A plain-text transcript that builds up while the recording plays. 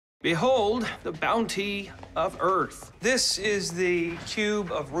Behold the bounty of Earth. This is the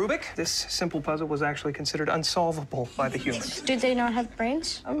cube of Rubik. This simple puzzle was actually considered unsolvable by the humans. Did they not have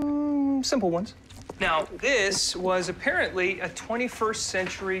brains? Simple ones. Now, this was apparently a 21st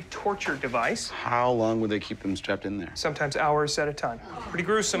century torture device. How long would they keep them strapped in there? Sometimes hours at a time. Pretty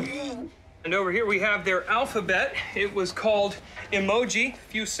gruesome. And over here we have their alphabet. It was called emoji.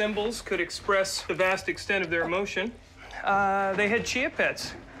 Few symbols could express the vast extent of their emotion. They had chia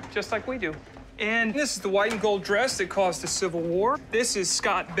pets, just like we do. And this is the white and gold dress that caused the Civil War. This is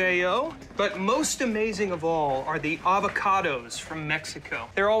Scott Baio. But most amazing of all are the avocados from Mexico.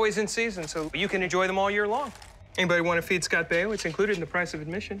 They're always in season, so you can enjoy them all year long. Anybody want to feed Scott Baio? It's included in the price of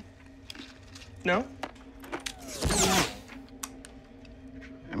admission. No?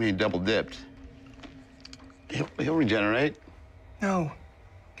 I mean, he double dipped. He'll regenerate. No,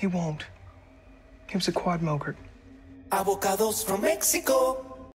 he won't. He was a quad mogurt. Avocados from Mexico.